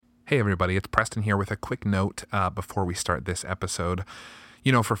Hey everybody, it's Preston here with a quick note before we start this episode.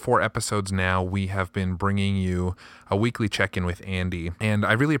 You know, for 4 episodes now, we have been bringing you a weekly check-in with Andy, and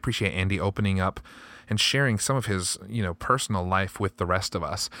I really appreciate Andy opening up and sharing some of his, personal life with the rest of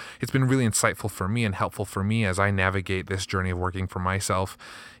us. It's been really insightful for me and helpful for me as I navigate this journey of working for myself.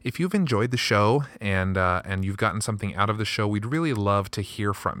 If you've enjoyed the show and you've gotten something out of the show, we'd really love to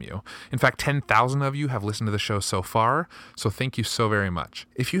hear from you. In fact, 10,000 of you have listened to the show so far, so thank you so very much.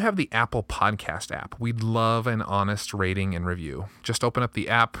 If you have the Apple Podcast app, we'd love an honest rating and review. Just open up the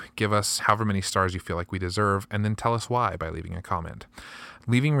app, give us however many stars you feel like we deserve, and then tell us why by leaving a comment.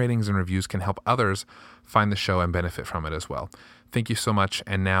 Leaving ratings and reviews can help others find the show and benefit from it as well. Thank you so much,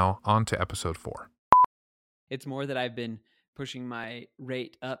 and now on to episode 4. It's more that I've been pushing my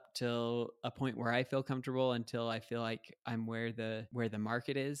rate up till a point where I feel comfortable until I feel like I'm where the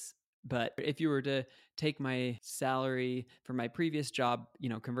market is. But if you were to take my salary from my previous job,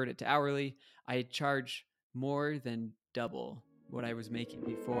 convert it to hourly, I charge more than double what I was making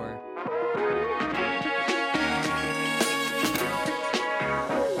before.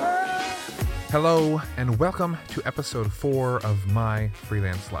 Hello, and welcome to episode 4 of My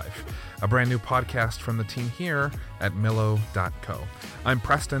Freelance Life, a brand new podcast from the team here at Millo.co. I'm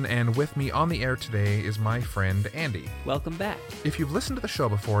Preston, and with me on the air today is my friend Andy. Welcome back. If you've listened to the show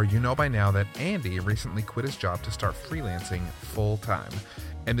before, you know by now that Andy recently quit his job to start freelancing full-time.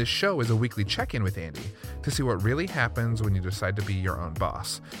 And this show is a weekly check-in with Andy to see what really happens when you decide to be your own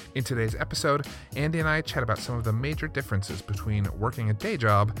boss. In today's episode, Andy and I chat about some of the major differences between working a day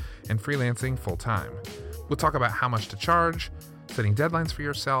job and freelancing full-time. We'll talk about how much to charge, setting deadlines for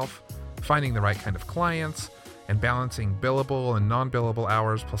yourself, finding the right kind of clients, and balancing billable and non-billable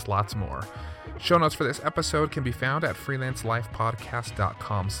hours, plus lots more. Show notes for this episode can be found at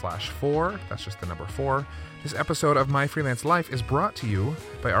freelancelifepodcast.com/4. That's just the number 4. This episode of My Freelance Life is brought to you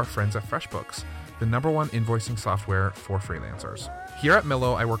by our friends at FreshBooks, the #1 invoicing software for freelancers. Here at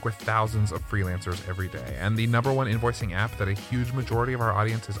Millo, I work with thousands of freelancers every day, and the #1 invoicing app that a huge majority of our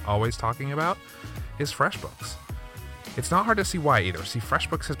audience is always talking about is FreshBooks. It's not hard to see why either. See,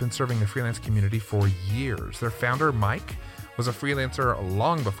 FreshBooks has been serving the freelance community for years. Their founder, Mike, was a freelancer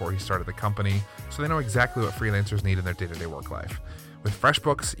long before he started the company, so they know exactly what freelancers need in their day-to-day work life. With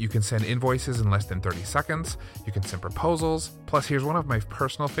FreshBooks, you can send invoices in less than 30 seconds, you can send proposals, plus here's one of my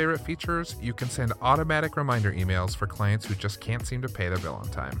personal favorite features, you can send automatic reminder emails for clients who just can't seem to pay their bill on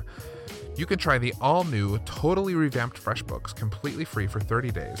time. You can try the all-new, totally revamped FreshBooks completely free for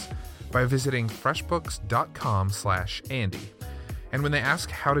 30 days by visiting freshbooks.com/Andy. And when they ask,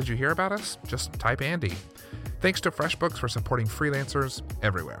 how did you hear about us? Just type Andy. Thanks to FreshBooks for supporting freelancers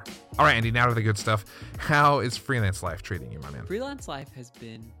everywhere. All right, Andy, now to the good stuff. How is freelance life treating you, my man? Freelance life has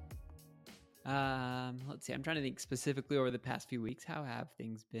been, let's see, I'm trying to think specifically over the past few weeks. How have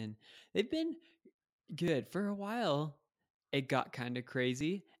things been? They've been good. For a while, it got kind of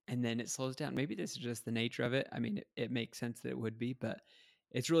crazy and then it slows down. Maybe this is just the nature of it. I mean, it makes sense that it would be, but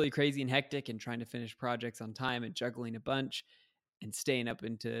it's really crazy and hectic and trying to finish projects on time and juggling a bunch and staying up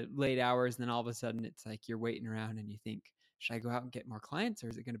into late hours. And then all of a sudden it's like you're waiting around and you think, should I go out and get more clients or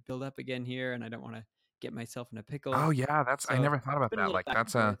is it going to build up again here? And I don't want to get myself in a pickle. Oh yeah, I So never thought it's about been a that. little Like back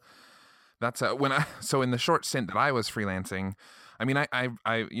and forth. so in the short stint that I was freelancing, I mean, I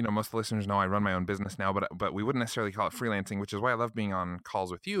most of the listeners know I run my own business now, but we wouldn't necessarily call it freelancing, which is why I love being on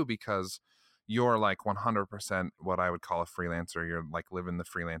calls with you, because you're like 100% what I would call a freelancer. You're like living the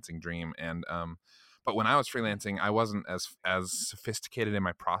freelancing dream. And but when I was freelancing, I wasn't as sophisticated in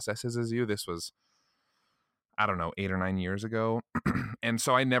my processes as you. This was, I don't know, 8 or 9 years ago. And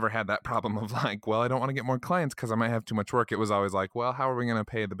so I never had that problem of like, well, I don't want to get more clients because I might have too much work. It was always like, well, how are we going to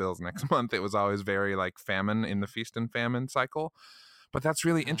pay the bills next month? It was always very like famine in the feast and famine cycle. But that's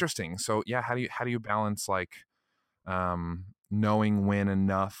really Uh-huh. interesting. So yeah, how do you balance like knowing when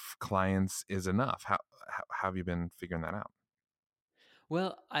enough clients is enough? How have you been figuring that out?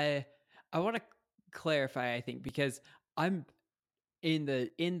 Well, I want to clarify, I think, because I'm in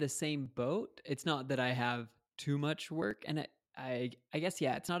the same boat. It's not that I have too much work, and I guess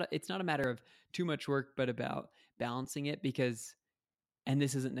yeah, it's not a matter of too much work, but about balancing it because, and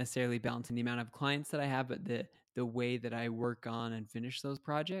this isn't necessarily balancing the amount of clients that I have, but the way that I work on and finish those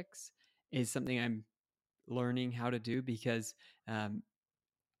projects is something I'm learning how to do because um,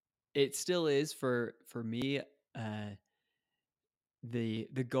 it still is for me uh, the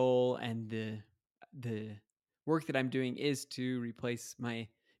goal and the work that I'm doing is to replace my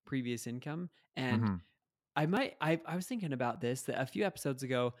previous income. And Mm-hmm. I was thinking about this that a few episodes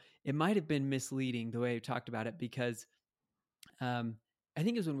ago, it might have been misleading the way I talked about it because um, I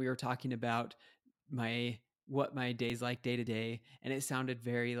think it was when we were talking about my what my day's like day to day, and it sounded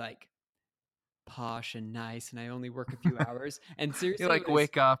very like posh and nice, and I only work a few hours. And You seriously, it like was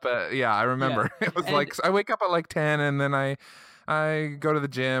wake up yeah, I yeah, remember. It was and like I wake up at like 10 and then I go to the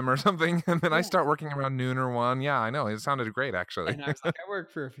gym or something and then I yeah, start working around noon or 1. Yeah, I know. It sounded great actually. and I was like, I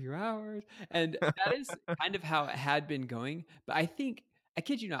work for a few hours, and that is kind of how it had been going. But I think, I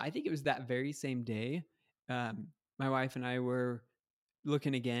kid you not, I think it was that very same day. Um, my wife and I were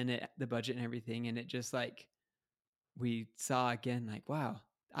looking again at the budget and everything, and it just like we saw again, like, wow,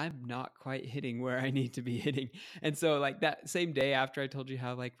 I'm not quite hitting where I need to be hitting. And so, like, that same day after I told you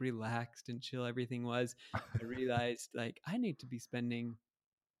how like relaxed and chill everything was, I realized like I need to be spending,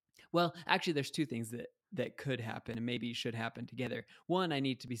 well, actually, there's two things that could happen and maybe should happen together. One, I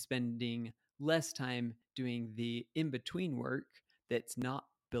need to be spending less time doing the in-between work that's not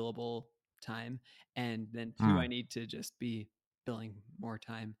billable time. And then two, Hmm. I need to just be billing more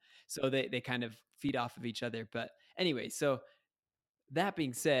time. So they kind of feed off of each other. But anyway, so that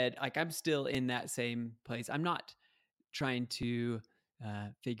being said, like I'm still in that same place. I'm not trying to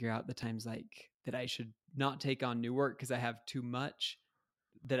figure out the times like that I should not take on new work because I have too much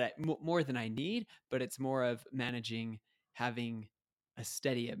that more than I need, but it's more of managing having a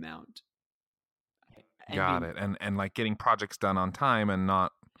steady amount and Got being, it. And like getting projects done on time and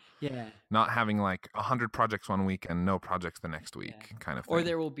yeah, not having like 100 projects one week and no projects the next yeah. week kind of Or thing.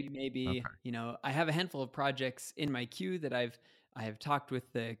 there will be maybe, Okay. I have a handful of projects in my queue that I have talked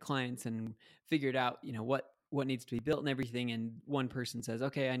with the clients and figured out, what needs to be built and everything. And one person says,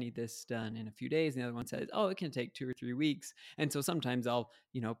 okay, I need this done in a few days. And the other one says, oh, it can take 2 or 3 weeks. And so sometimes I'll,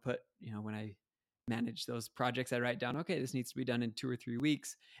 put, when I manage those projects, I write down, okay, this needs to be done in 2 or 3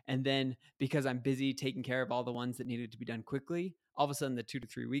 weeks. And then because I'm busy taking care of all the ones that needed to be done quickly, all of a sudden the 2 to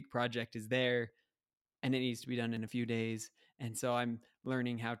 3 week project is there and it needs to be done in a few days. And so I'm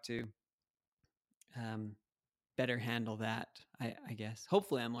learning how to um, better handle that. I guess.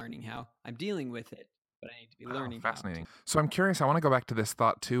 Hopefully, I'm learning how. I'm dealing with it, but I need to be Wow, learning how to. fascinating. So I'm curious. I want to go back to this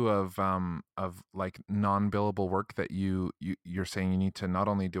thought too of like non-billable work that you're saying you need to not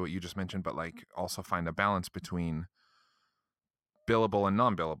only do what you just mentioned, but like also find a balance between billable and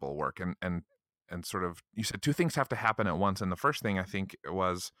non-billable work. And sort of you said two things have to happen at once. And the first thing I think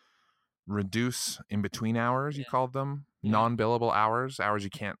was reduce in between hours. You Yeah, called them yeah, non-billable hours you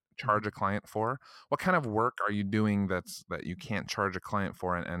can't charge mhm. a client for. What kind of work are you doing that you can't charge a client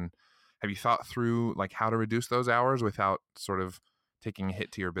for? And have you thought through like how to reduce those hours without sort of taking a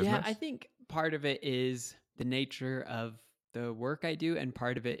hit to your Yeah. I business? think part of it is the nature of the work I do, and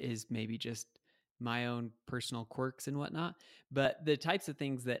part of it is maybe just my own personal quirks and whatnot. But the types of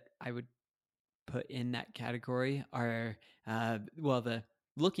things that I would put in that category are well, the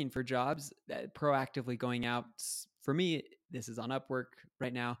looking for jobs, proactively going out. For me, this is on Upwork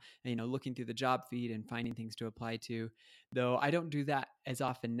right now, looking through the job feed and finding things to apply to, though I don't do that as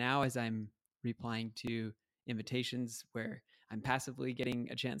often now as I'm replying to invitations where I'm passively getting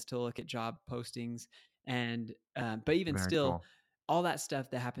a chance to look at job postings. And but even Very still, cool. all that stuff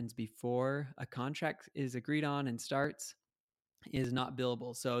that happens before a contract is agreed on and starts is not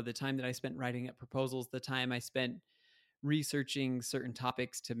billable. So the time that I spent writing up proposals, the time I spent researching certain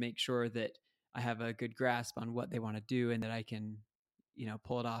topics to make sure that I have a good grasp on what they want to do and that I can,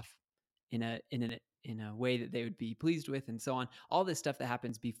 pull it off in a way that they would be pleased with, and so on. All this stuff that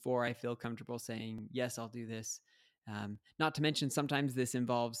happens before I feel comfortable saying yes, I'll do this. Not to mention, sometimes this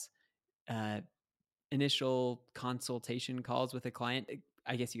involves uh, initial consultation calls with a client.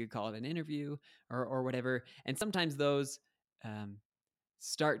 I guess you could call it an interview or whatever. And sometimes those um,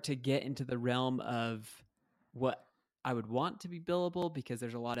 start to get into the realm of what I would want to be billable because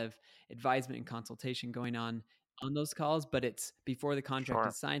there's a lot of advisement and consultation going on those calls, but it's before the contract Sure.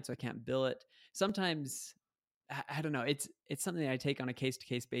 is signed, so I can't bill it. Sometimes I don't know. It's something that I take on a case to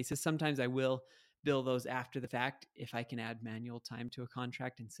case basis. Sometimes I will bill those after the fact if I can add manual time to a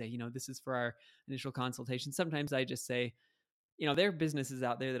contract and say, this is for our initial consultation. Sometimes I just say, there are businesses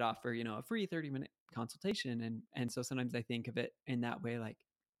out there that offer, a free 30-minute consultation. And so sometimes I think of it in that way, like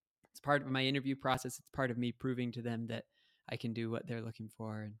it's part of my interview process. It's part of me proving to them that I can do what they're looking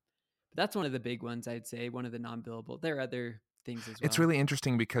for. And but that's one of the big ones, I'd say, one of the non-billable. There are other things as It's well. really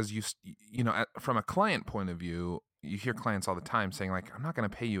interesting because from a client point of view, you hear clients all the time saying like, I'm not going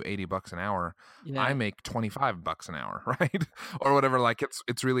to pay you $80 an hour. I Yeah. make $25 an hour, right? Or whatever. Like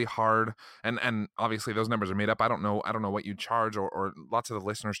it's really hard. And obviously those numbers are made up. I don't know what you charge, or lots of the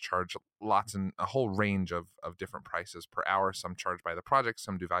listeners charge lots and a whole range of different prices per hour. Some charge by the project,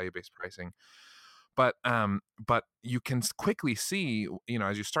 some do value-based pricing. But you can quickly see,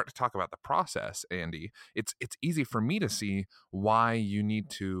 as you start to talk about the process, Andy, it's easy for me to see why you need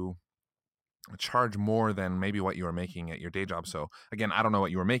to charge more than maybe what you were making at your day job. So again, I don't know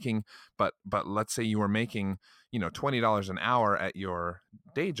what you were making, but let's say you were making, $20 an hour at your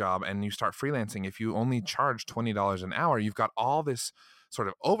day job and you start freelancing. If you only charge $20 an hour, you've got all this sort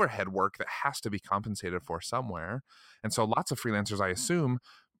of overhead work that has to be compensated for somewhere. And so lots of freelancers, I assume,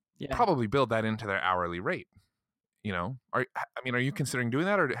 Yeah. probably build that into their hourly rate. Are you considering doing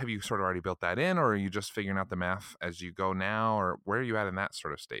that, or have you sort of already built that in, or are you just figuring out the math as you go now, or where are you at in that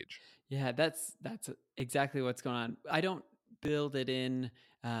sort of stage? Yeah, that's exactly what's going on. I don't build it in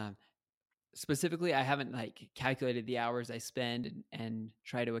specifically. I haven't like calculated the hours I spend and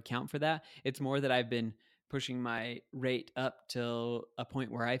try to account for that. It's more that I've been pushing my rate up till a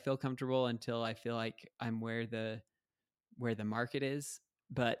point where I feel comfortable until I feel like I'm where the market is.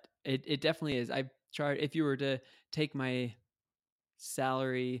 But it definitely is. I charge, if you were to take my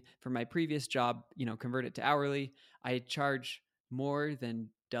salary from my previous job, convert it to hourly, I charge more than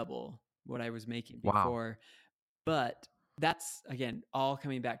double what I was making Wow. before. But that's again all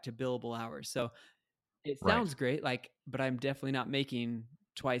coming back to billable hours. So it Right. sounds great, like, but I'm definitely not making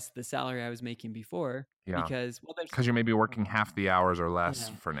twice the salary I was making before Yeah. because, well, there's Because you're maybe working half the hours or less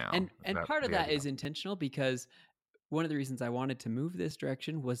yeah, for now. Is and that part of the that idea? is intentional because one of the reasons I wanted to move this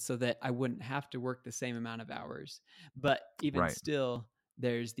direction was so that I wouldn't have to work the same amount of hours. But even Right. still,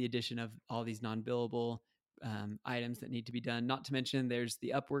 there's the addition of all these non-billable items that need to be done. Not to mention, there's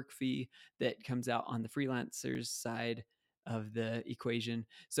the Upwork fee that comes out on the freelancer's side of the equation.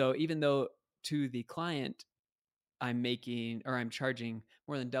 So even though to the client, I'm charging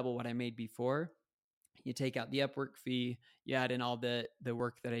more than double what I made before, you take out the Upwork fee, you add in all the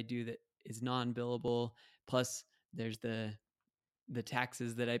work that I do that is non-billable, plus there's the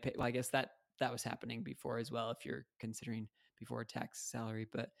taxes that I pay. Well, I guess that was happening before as well if you're considering before tax salary.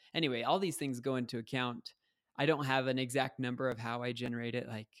 But anyway, all these things go into account. I don't have an exact number of how I generate it.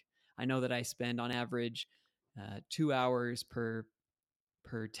 Like I know that I spend on average 2 hours per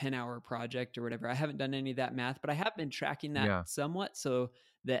 10-hour project or whatever. I haven't done any of that math, but I have been tracking that Yeah. somewhat so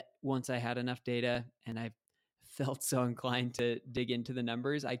that once I had enough data and I felt so inclined to dig into the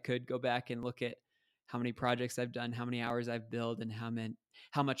numbers, I could go back and look at how many projects I've done, how many hours I've billed, and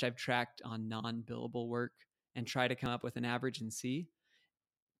how much I've tracked on non-billable work and try to come up with an average and see.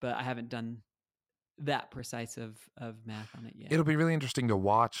 But I haven't done that precise of math on it yet. It'll be really interesting to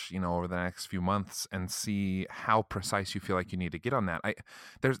watch, over the next few months and see how precise you feel like you need to get on that.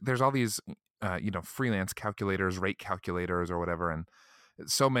 There's all these, freelance calculators, rate calculators, or whatever, and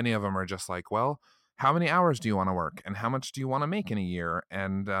so many of them are just like, well, how many hours do you want to work, and how much do you want to make in a year,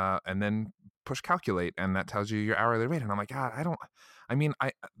 and then push calculate, and that tells you your hourly rate. And I'm like, God, I don't. I mean,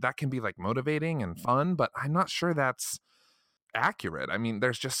 I that can be like motivating and fun, but I'm not sure that's accurate. I mean,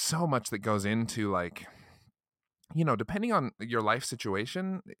 there's just so much that goes into like, depending on your life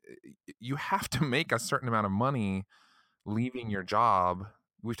situation, you have to make a certain amount of money leaving your job.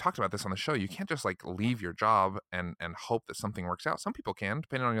 We've talked about this on the show. You can't just like leave your job and hope that something works out. Some people can,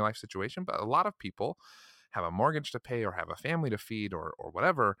 depending on your life situation, but a lot of people have a mortgage to pay or have a family to feed or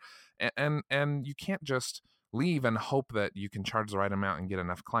whatever, and you can't just leave and hope that you can charge the right amount and get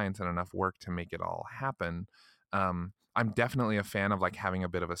enough clients and enough work to make it all happen. I'm definitely a fan of like having a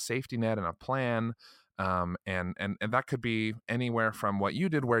bit of a safety net and a plan. And that could be anywhere from what you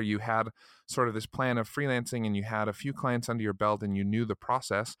did, where you had sort of this plan of freelancing and you had a few clients under your belt and you knew the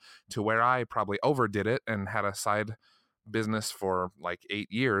process, to where I probably overdid it and had a side business for like 8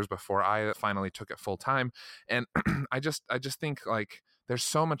 years before I finally took it full time. And I just think like there's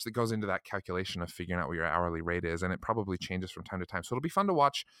so much that goes into that calculation of figuring out what your hourly rate is, and it probably changes from time to time. So it'll be fun to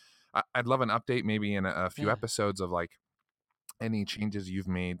watch. I'd love an update maybe in a few Yeah. episodes of like any changes you've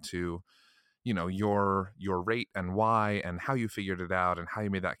made to your rate and why and how you figured it out and how you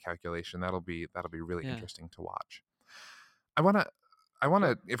made that calculation. That'll be really Yeah. interesting to watch. I want to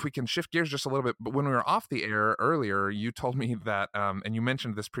Sure. if we can shift gears just a little bit, but when we were off the air earlier, you told me that and you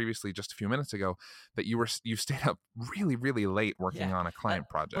mentioned this previously just a few minutes ago, that you stayed up really really late working Yeah. on a client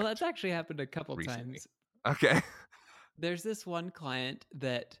Well, that's project actually happened a couple recently. times. Okay. There's this one client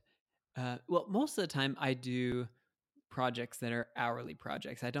that well, most of the time I do projects that are hourly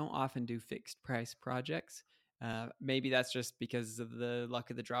projects. I don't often do fixed price projects. Maybe that's just because of the luck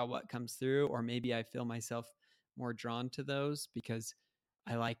of the draw, what comes through, or maybe I feel myself more drawn to those because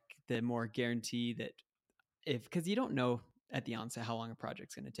I like the more guarantee that because you don't know at the onset how long a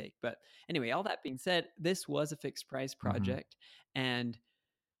project's going to take. But anyway, all that being said, this was a fixed price Hmm. project. And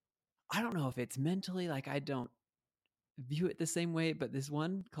I don't know if it's mentally like I don't view it the same way, but this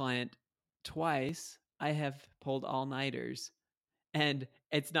one client, twice, I have pulled all nighters. And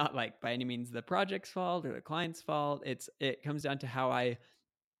it's not like by any means the project's fault or the client's fault. It comes down to how I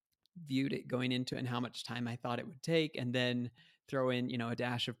viewed it going into it and how much time I thought it would take, and then throw in, a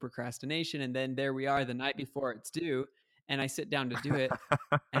dash of procrastination. And then there we are the night before it's due, and I sit down to do it,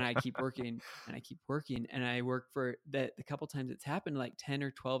 and I keep working and I keep working, and I work for the couple times it's happened, like 10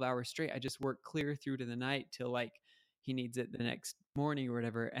 or 12 hours straight. I just work clear through to the night till like he needs it the next morning or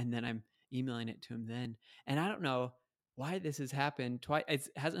whatever. And then I'm emailing it to him then. And I don't know why this has happened twice. It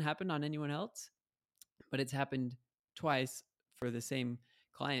hasn't happened on anyone else, but it's happened twice for the same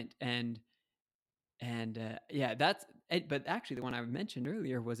client. And yeah, that's it. But actually the one I mentioned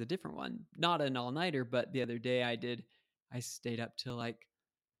earlier was a different one, not an all-nighter, but the other day I stayed up till like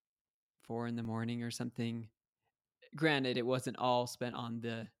 4 a.m. or something. Granted, it wasn't all spent on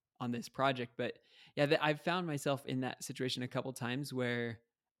this project, but yeah, I've found myself in that situation a couple times where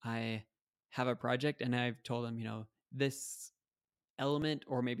I have a project and I've told them, this element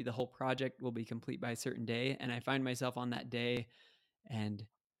or maybe the whole project will be complete by a certain day, and I find myself on that day. And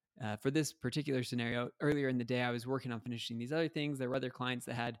for this particular scenario, earlier in the day, I was working on finishing these other things. There were other clients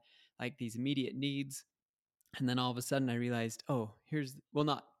that had like these immediate needs, and then all of a sudden I realized, oh,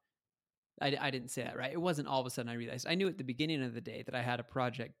 not I didn't say that right. It wasn't all of a sudden I realized. I knew at the beginning of the day that I had a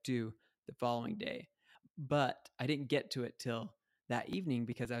project due the following day, but I didn't get to it till that evening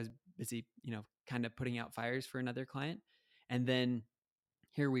because I was busy, kind of putting out fires for another client. And then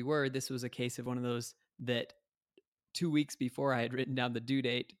here we were. This was a case of one of those that 2 weeks before I had written down the due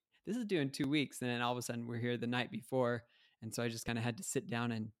date. This is due in 2 weeks, and then all of a sudden we're here the night before, and so I just kind of had to sit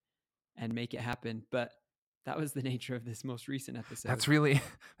down and make it happen. But that was the nature of this most recent episode. That's really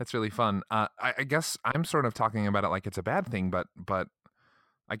fun. I guess I'm sort of talking about it like it's a bad thing, but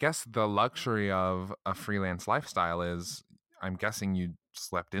I guess the luxury of a freelance lifestyle is, I'm guessing you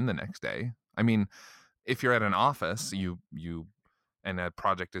slept in the next day. I mean, if you're at an office, you and a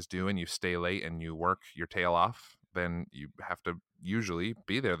project is due and you stay late and you work your tail off, then you have to usually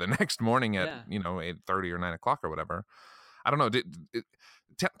be there the next morning at 8:30 or 9 o'clock or whatever. I don't know.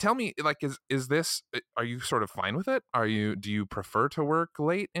 Tell me, like, is this? Are you sort of fine with it? Do you prefer to work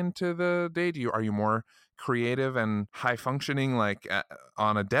late into the day? Are you more creative and high functioning, like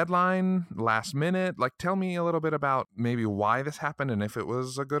on a deadline, last minute? Like, tell me a little bit about maybe why this happened and if it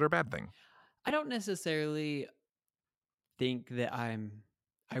was a good or bad thing. I don't necessarily think that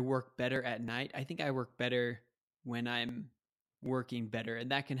I work better at night. I think I work better when I'm working better, and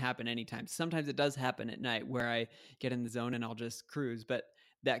that can happen anytime. Sometimes it does happen at night where I get in the zone and I'll just cruise, but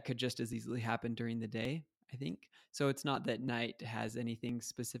that could just as easily happen during the day, I think. So it's not that night has anything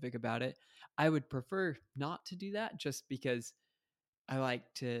specific about it. I would prefer not to do that just because I like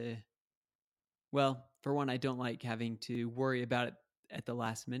to, well, for one, I don't like having to worry about it at the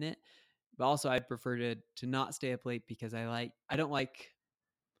last minute. But also I'd prefer to not stay up late because I don't like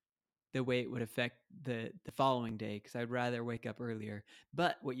the way it would affect the following day, because I'd rather wake up earlier.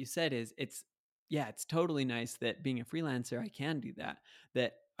 But what you said is it's totally nice that being a freelancer I can do that.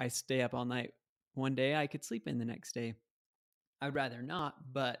 That I stay up all night one day, I could sleep in the next day. I'd rather not,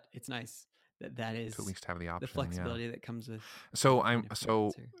 but it's nice that is To at least have the option. the flexibility that comes with. So being a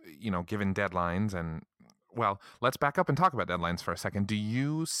freelancer. Given deadlines and, well, let's back up and talk about deadlines for a second. Do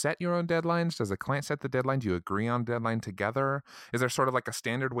you set your own deadlines? Does the client set the deadline? Do you agree on deadline together? Is there sort of like a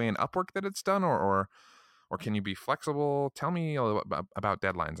standard way in Upwork that it's done, or can you be flexible? Tell me a little bit about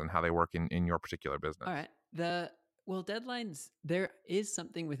deadlines and how they work in your particular business. All right. Deadlines, there is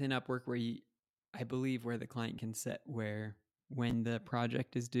something within Upwork where I believe where the client can set when the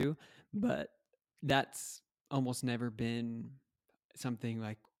project is due, but that's almost never been something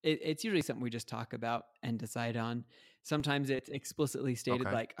like it's usually something we just talk about and decide on. Sometimes it's explicitly stated,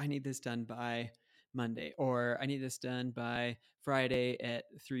 Okay. like, I need this done by Monday, or I need this done by Friday at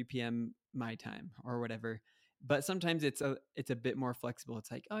 3 p.m. my time, or whatever. But sometimes it's a bit more flexible.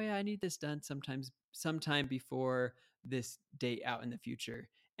 It's like, oh yeah, I need this done sometime before this date out in the future.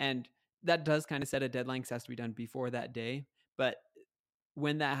 And that does kind of set a deadline, because it has to be done before that day. But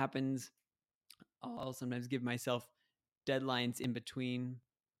when that happens, I'll sometimes give myself deadlines in between.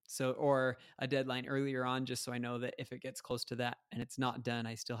 So, or a deadline earlier on, just so I know that if it gets close to that and it's not done,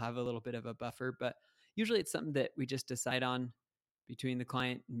 I still have a little bit of a buffer. But usually it's something that we just decide on between the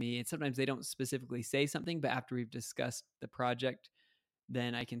client and me. And sometimes they don't specifically say something, but after we've discussed the project,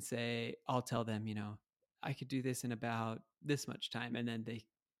 then I can say, I'll tell them, I could do this in about this much time. And then they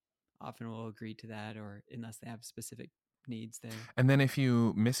often will agree to that, or unless they have specific needs there. And then if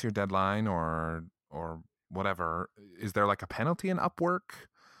you miss your deadline or whatever, is there like a penalty in Upwork,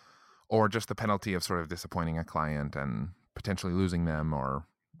 or just the penalty of sort of disappointing a client and potentially losing them, or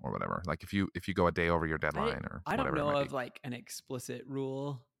whatever? Like if you go a day over your deadline or I don't whatever know it might of be. like an explicit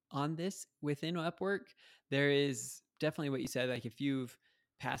rule on this within Upwork. There is definitely what you said. Like if you've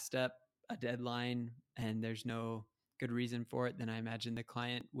passed up a deadline and there's no good reason for it, then I imagine the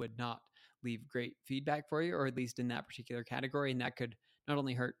client would not leave great feedback for you, or at least in that particular category. And that could not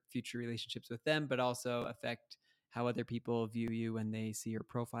only hurt future relationships with them, but also affect how other people view you when they see your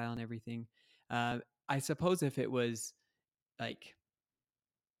profile and everything. I suppose if it was like,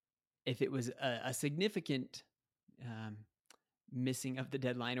 if it was a significant um, missing of the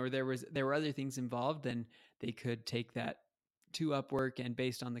deadline, or there were other things involved, then they could take that to Upwork, and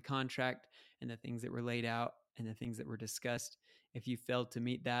based on the contract and the things that were laid out and the things that were discussed, if you failed to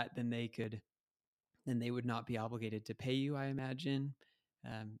meet that, then they would not be obligated to pay you, I imagine.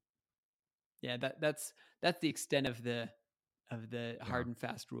 Um, yeah, that's the extent of the hard and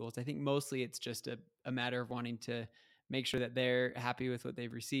fast rules. I think mostly it's just a matter of wanting to make sure that they're happy with what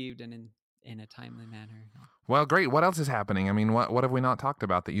they've received, and in a timely manner. Well, great. What else is happening? I mean, what have we not talked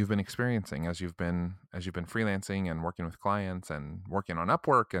about that you've been experiencing as you've been freelancing and working with clients and working on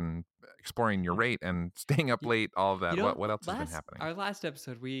Upwork and exploring your rate and staying up late, all of that? What else has been happening? Our last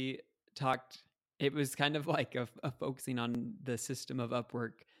episode, we talked. It was kind of like a focusing on the system of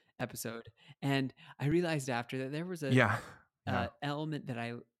Upwork episode, and I realized after that there was a element that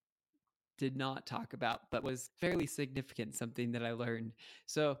I did not talk about, but was fairly significant. Something that I learned.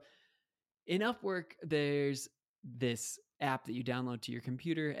 So in Upwork, there's this app that you download to your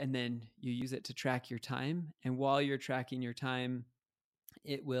computer, and then you use it to track your time. And while you're tracking your time,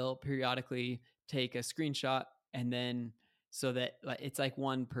 it will periodically take a screenshot, and then so that it's like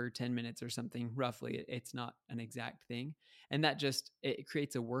 1 per 10 minutes or something roughly. It's not an exact thing. And that just, it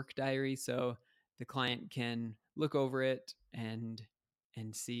creates a work diary, so the client can look over it and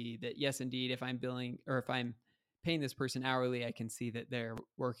see that, yes, indeed, if I'm billing, or if I'm paying this person hourly, I can see that they're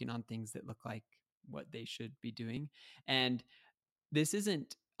working on things that look like what they should be doing. And this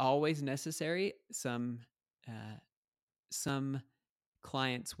isn't always necessary. Some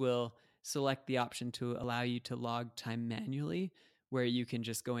clients will select the option to allow you to log time manually, where you can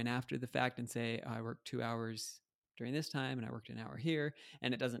just go in after the fact and say, oh, I worked 2 hours during this time and I worked an hour here,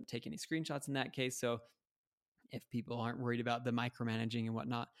 and it doesn't take any screenshots in that case. So if people aren't worried about the micromanaging and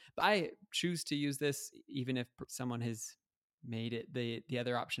whatnot, but I choose to use this even if someone has made it the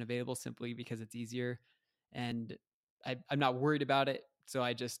other option available, simply because it's easier, and I'm not worried about it. So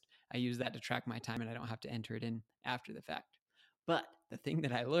I use that to track my time, and I don't have to enter it in after the fact. But the thing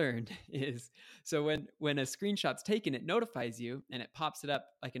that I learned is, so when a screenshot's taken, it notifies you and it pops it up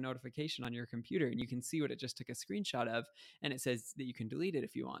like a notification on your computer, and you can see what it just took a screenshot of, and it says that you can delete it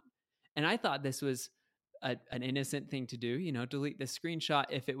if you want. And I thought this was an innocent thing to do, delete the screenshot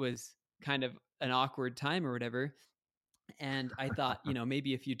if it was kind of an awkward time or whatever. And I thought,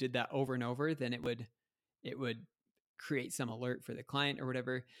 maybe if you did that over and over, then it would create some alert for the client or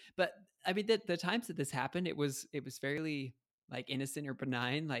whatever. But I mean, the times that this happened, it was fairly like innocent or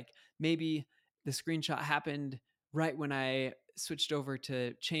benign. Like maybe the screenshot happened right when I switched over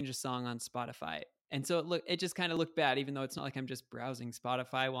to change a song on Spotify. And so it just kind of looked bad, even though it's not like I'm just browsing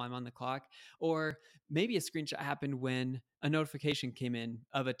Spotify while I'm on the clock. Or maybe a screenshot happened when a notification came in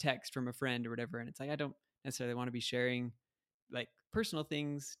of a text from a friend or whatever. And it's like, I don't necessarily want to be sharing like personal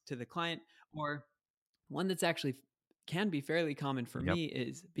things to the client. Or one that's actually can be fairly common for me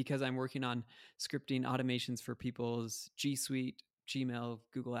is because I'm working on scripting automations for people's G Suite, Gmail,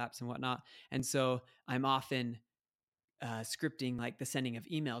 Google Apps, and whatnot. And so I'm often scripting like the sending of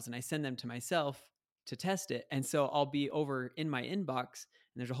emails, and I send them to myself to test it. And so I'll be over in my inbox,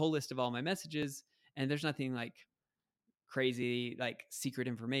 and there's a whole list of all my messages, and there's nothing like crazy, like secret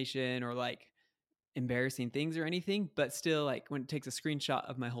information or like embarrassing things or anything. But still, like when it takes a screenshot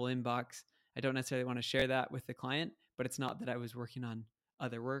of my whole inbox, I don't necessarily want to share that with the client, but it's not that I was working on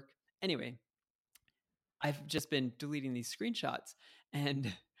other work. Anyway, I've just been deleting these screenshots,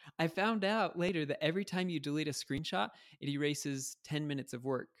 and I found out later that every time you delete a screenshot, it erases 10 minutes of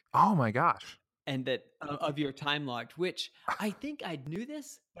work. Oh my gosh. And that of your time logged, which I think I knew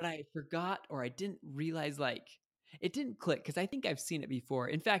this, but I forgot, or I didn't realize, like it didn't click, because I think I've seen it before.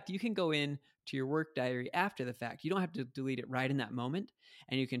 In fact, you can go in to your work diary after the fact. You don't have to delete it right in that moment,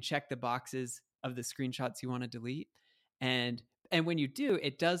 and you can check the boxes of the screenshots you want to delete. And when you do,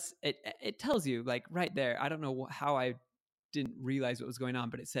 it tells you like right there. I don't know how I didn't realize what was going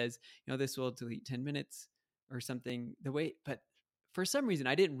on, but it says, this will delete 10 minutes or something. But for some reason,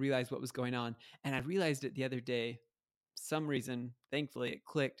 I didn't realize what was going on. And I realized it the other day. Some reason, thankfully, it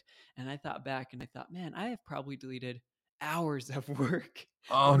clicked. And I thought back and I thought, man, I have probably deleted hours of work.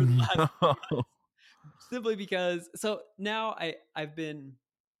 Oh, no. Simply because, so now I've been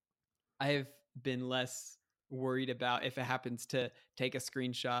less worried about if it happens to take a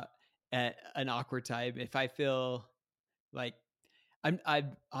screenshot at an awkward time. If I feel like I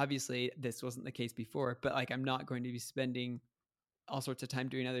obviously this wasn't the case before, but like I'm not going to be spending all sorts of time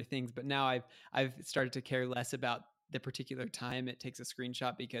doing other things. But now I've started to care less about the particular time it takes a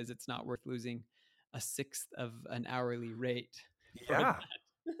screenshot because it's not worth losing a sixth of an hourly rate for Yeah. that.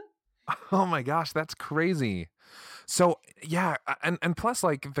 Oh my gosh, that's crazy. So yeah, and plus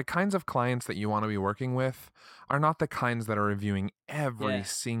like the kinds of clients that you want to be working with are not the kinds that are reviewing every Yeah.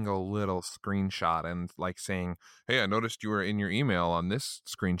 single little screenshot and like saying, "Hey, I noticed you were in your email on this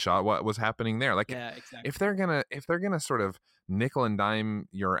screenshot. What was happening there?" Like Yeah, exactly. if they're gonna sort of nickel and dime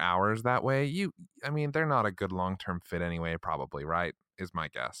your hours that way, I mean, they're not a good long-term fit anyway, probably, right? Is my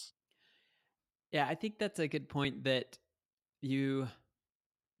guess. Yeah, I think that's a good point that you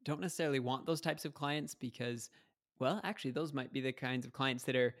don't necessarily want those types of clients because, well, actually, those might be the kinds of clients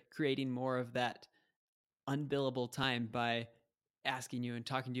that are creating more of that unbillable time by asking you and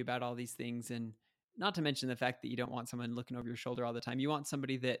talking to you about all these things. And not to mention the fact that you don't want someone looking over your shoulder all the time. You want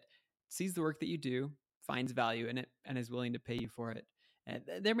somebody that sees the work that you do, finds value in it, and is willing to pay you for it. And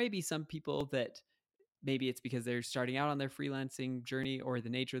there may be some people that maybe it's because they're starting out on their freelancing journey or the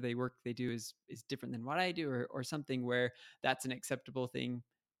nature of the work they do is different than what I do or something where that's an acceptable thing.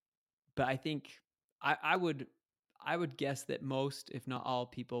 But I think I would guess that most, if not all,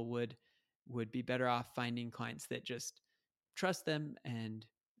 people would be better off finding clients that just trust them and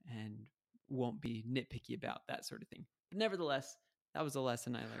won't be nitpicky about that sort of thing. But nevertheless, that was a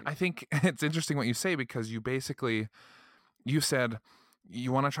lesson I learned. I think it's interesting what you say because you said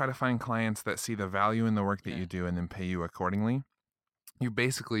you want to try to find clients that see the value in the work that Yeah. you do and then pay you accordingly. You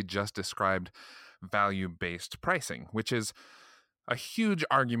basically just described value-based pricing, which is a huge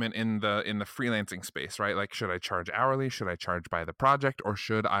argument in the freelancing space, right? Like, should I charge hourly? Should I charge by the project? Or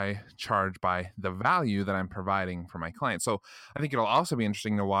should I charge by the value that I'm providing for my client? So I think it'll also be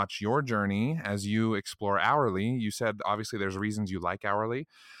interesting to watch your journey as you explore hourly. You said obviously there's reasons you like hourly.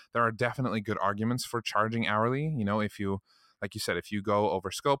 There are definitely good arguments for charging hourly. You know, if you like you said, if you go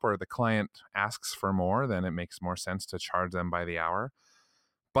over scope or the client asks for more, then it makes more sense to charge them by the hour.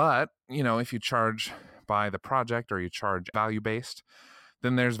 But, you know, if you charge by the project or you charge value based,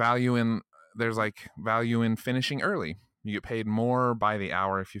 then there's like value in finishing early. You get paid more by the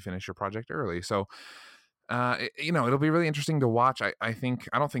hour if you finish your project early. So, you know, it'll be really interesting to watch. I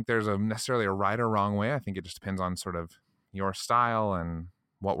don't think there's necessarily a right or wrong way. I think it just depends on sort of your style and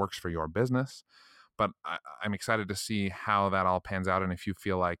what works for your business. But I'm excited to see how that all pans out. And if you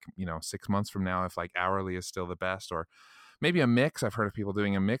feel like, you know, 6 months from now, if like hourly is still the best, or maybe a mix. I've heard of people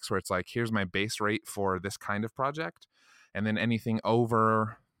doing a mix where it's like, here's my base rate for this kind of project. And then anything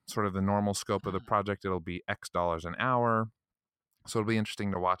over sort of the normal scope of the project, it'll be X dollars an hour. So it'll be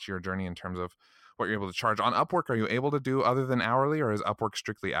interesting to watch your journey in terms of what you're able to charge. On Upwork, are you able to do other than hourly, or is Upwork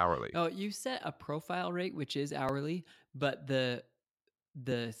strictly hourly? Oh, you set a profile rate which is hourly, but the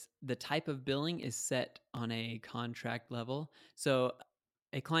type of billing is set on a contract level. So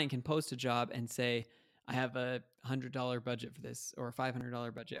a client can post a job and say, I have a $100 budget for this or a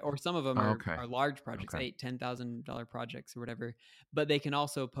 $500 budget, or some of them Okay. are large projects, Okay. $10,000 projects or whatever. But they can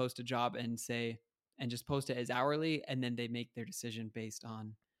also post a job and say, and just post it as hourly, and then they make their decision based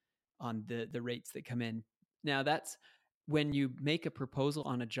on the rates that come in. Now that's when you make a proposal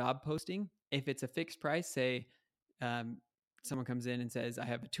on a job posting. If it's a fixed price, say um, someone comes in and says, I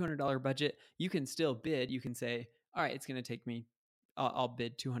have a $200 budget, you can still bid. You can say, all right, it's going to take me, I'll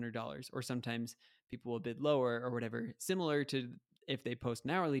bid $200. Or sometimes people will bid lower or whatever. Similar to if they post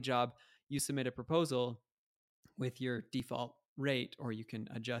an hourly job, you submit a proposal with your default rate, or you can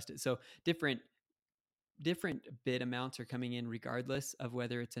adjust it. So different bid amounts are coming in regardless of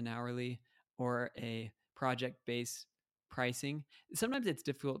whether it's an hourly or a project based pricing. Sometimes it's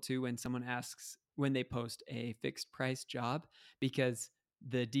difficult too when someone asks, when they post a fixed price job, because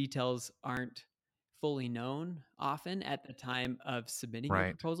the details aren't fully known often at the time of submitting your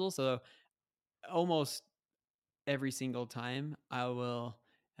Right. proposal. So almost every single time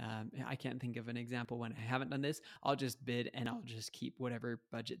I can't think of an example when I haven't done this. I'll just bid and I'll just keep whatever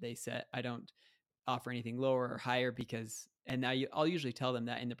budget they set. I don't offer anything lower or higher because, and I'll usually tell them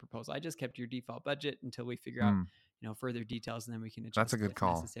that in the proposal. I just kept your default budget until we figure out, Mm, further details, and then we can that's a adjust it good if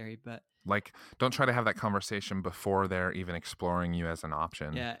call. necessary. But Like, don't try to have that conversation before they're even exploring you as an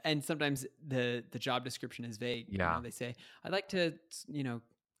option. yeah, and sometimes the job description is vague. Yeah. They say, I'd like to,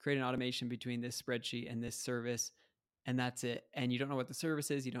 create an automation between this spreadsheet and this service, and that's it. And you don't know what the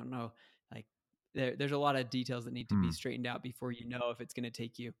service is. You don't know, like, there's a lot of details that need to be Hmm. straightened out before you know if it's going to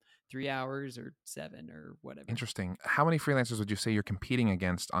take you 3 hours or 7 or whatever. Interesting. How many freelancers would you say you're competing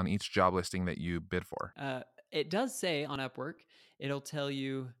against on each job listing that you bid for? it does say on Upwork, it'll tell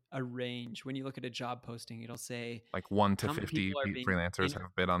you a range. When you look at a job posting, it'll say Like 1 to how many 50 people are being freelancers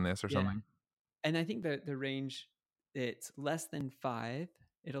have bid on this or yeah. something? And I think the range, it's less than 5.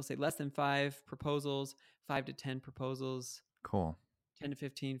 It'll say less than 5 proposals, 5 to 10 proposals, Cool. 10 to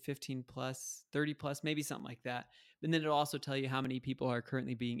 15, 15 plus, 30 plus, maybe something like that. And then it'll also tell you how many people are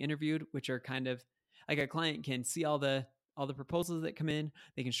currently being interviewed, which are kind of like a client can see all the proposals that come in,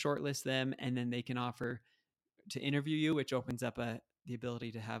 they can shortlist them, and then they can offer to interview you, which opens up the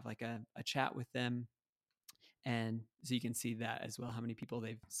ability to have like a chat with them. And so you can see that as well, how many people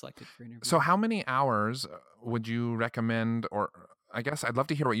they've selected for interviews. So how many hours would you recommend, or I guess I'd love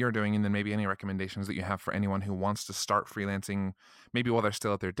to hear what you're doing and then maybe any recommendations that you have for anyone who wants to start freelancing, maybe while they're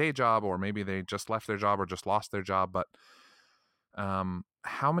still at their day job, or maybe they just left their job or just lost their job. But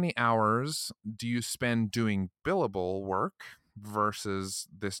how many hours do you spend doing billable work versus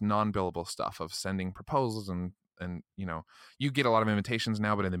this non-billable stuff of sending proposals and you get a lot of invitations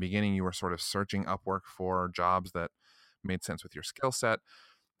now, but in the beginning you were sort of searching Upwork for jobs that made sense with your skill set.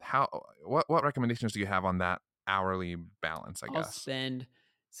 What recommendations do you have on that hourly balance, I I'll guess? spend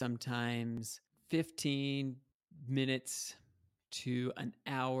sometimes 15 minutes to an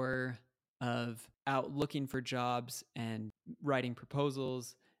hour of out looking for jobs and writing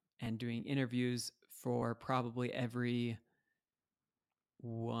proposals and doing interviews for probably every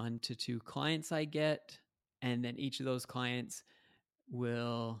 1 to 2 clients I get. And then each of those clients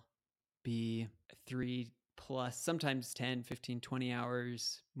will be 3 plus, sometimes 10, 15, 20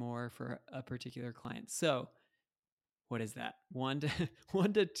 hours more for a particular client. So what is that? 1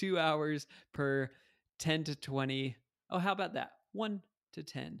 to 2 hours per 10 to 20. Oh, how about that? 1 to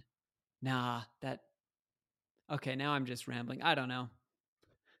 10. Nah, okay, now I'm just rambling. I don't know.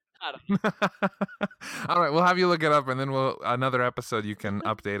 All right, we'll have you look it up, and then another episode you can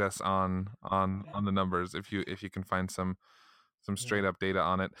update us on the numbers if you can find some straight up data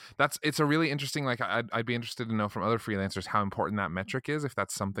on it. It's a really interesting, like I'd be interested to know from other freelancers how important that metric is, if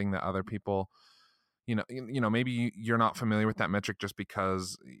that's something that other people, maybe you're not familiar with that metric just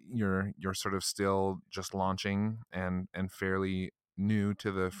because you're sort of still just launching and fairly new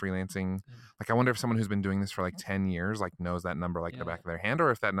to the freelancing. Like, I wonder if someone who's been doing this for like 10 years like knows that number like the back of their hand,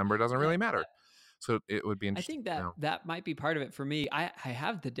 or if that number doesn't really matter. So it would be I interesting. think that might be part of it for me. I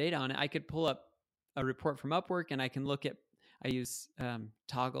have the data on it. I could pull up a report from Upwork and I can look at, I use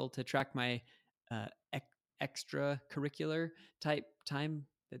Toggle to track my extracurricular type time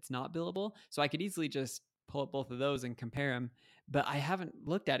that's not billable. So I could easily just pull up both of those and compare them. But I haven't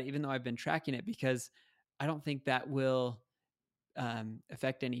looked at it, even though I've been tracking it, because I don't think that will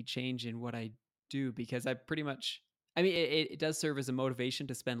affect any change in what I do, because I pretty much, I mean, it does serve as a motivation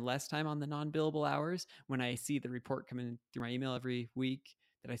to spend less time on the non-billable hours when I see the report coming through my email every week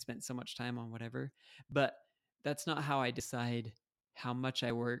that I spent so much time on whatever. But that's not how I decide how much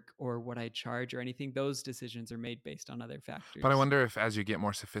I work or what I charge or anything. Those decisions are made based on other factors. But I wonder if as you get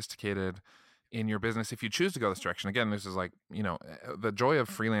more sophisticated in your business, if you choose to go this direction, again, this is like, the joy of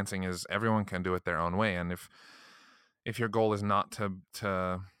freelancing is everyone can do it their own way. And if your goal is not to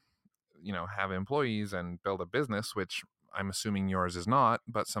have employees and build a business, which I'm assuming yours is not,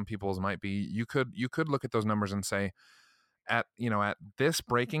 but some people's might be, you could look at those numbers and say, at this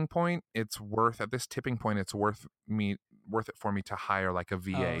breaking point, at this tipping point, it's worth it for me to hire like a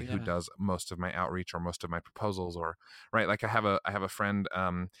VA who does most of my outreach or most of my proposals, or right. Like I have a friend,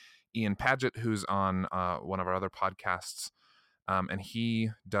 Ian Paget, who's on one of our other podcasts, and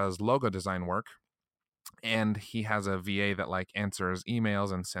he does logo design work. And he has a VA that like answers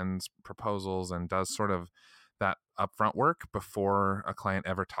emails and sends proposals and does sort of that upfront work before a client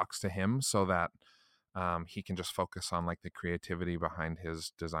ever talks to him, so that he can just focus on like the creativity behind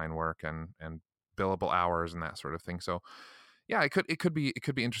his design work and billable hours and that sort of thing. So yeah, it could be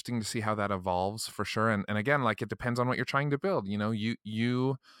interesting to see how that evolves for sure. And again, like, it depends on what you're trying to build.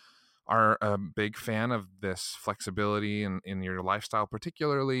 You are a big fan of this flexibility in your lifestyle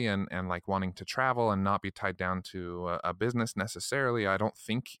particularly, and like wanting to travel and not be tied down to a business necessarily. I don't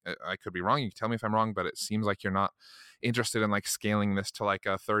think, I could be wrong, you can tell me if I'm wrong, but it seems like you're not interested in like scaling this to like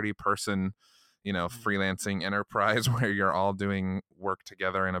a 30-person freelancing enterprise where you're all doing work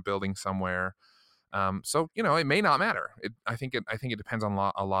together in a building somewhere. So it may not matter. I think it depends on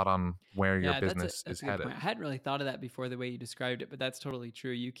a lot on where your business is headed. Point. I hadn't really thought of that before, the way you described it, but that's totally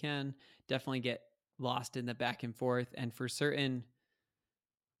true. You can definitely get lost in the back and forth, and for certain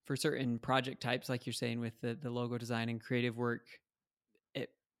project types, like you're saying with the logo design and creative work,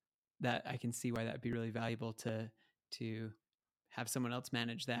 that I can see why that would be really valuable to have someone else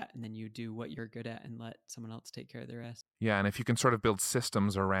manage that, and then you do what you're good at and let someone else take care of the rest. Yeah, and if you can sort of build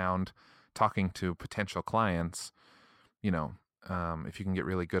systems around talking to potential clients, if you can get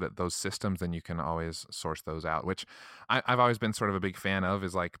really good at those systems, then you can always source those out, which I've always been sort of a big fan of,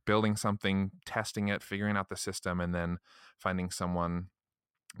 is like building something, testing it, figuring out the system, and then finding someone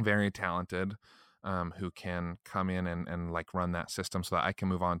very talented who can come in and like run that system so that I can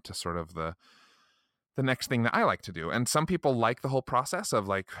move on to sort of the next thing that I like to do. And some people like the whole process of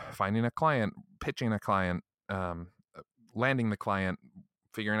like finding a client, pitching a client, landing the client,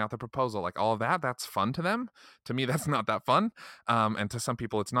 figuring out the proposal, like all of that. That's fun to them. To me, that's not that fun. And to some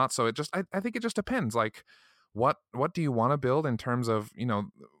people it's not. So I think it just depends. Like what do you want to build in terms of,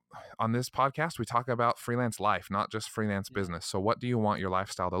 on this podcast, we talk about freelance life, not just freelance business. So what do you want your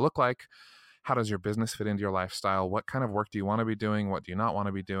lifestyle to look like? How does your business fit into your lifestyle? What kind of work do you want to be doing? What do you not want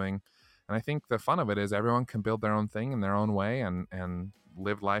to be doing? And I think the fun of it is everyone can build their own thing in their own way and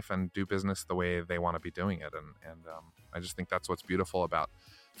live life and do business the way they want to be doing it. And I just think that's what's beautiful about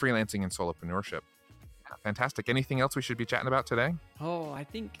freelancing and solopreneurship. Yeah, fantastic. Anything else we should be chatting about today? Oh, I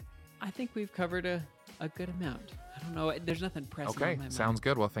think we've covered a good amount. I don't know. There's nothing pressing on my mind. Sounds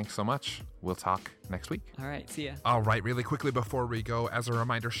good. Well, thanks so much. We'll talk next week. All right. See ya. All right. Really quickly before we go, as a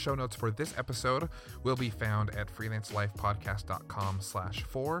reminder, show notes for this episode will be found at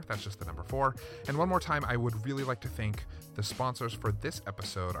freelancelifepodcast.com/4. That's just the number 4. And one more time, I would really like to thank the sponsors for this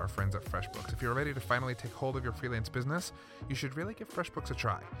episode, our friends at FreshBooks. If you're ready to finally take hold of your freelance business, you should really give FreshBooks a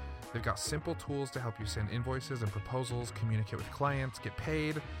try. They've got simple tools to help you send invoices and proposals, communicate with clients, get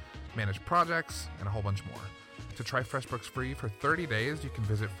paid, manage projects, and a whole bunch more. To try FreshBooks free for 30 days, you can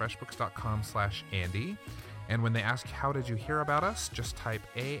visit freshbooks.com/Andy. And when they ask, how did you hear about us? Just type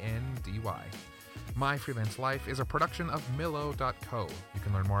ANDY. My Freelance Life is a production of Millo.co. You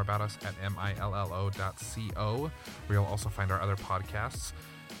can learn more about us at MILLO.co, where you'll also find our other podcasts.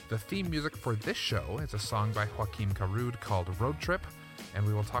 The theme music for this show is a song by Joaquin Carud called Road Trip. And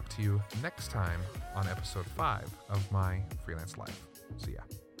we will talk to you next time on episode 5 of My Freelance Life. See ya.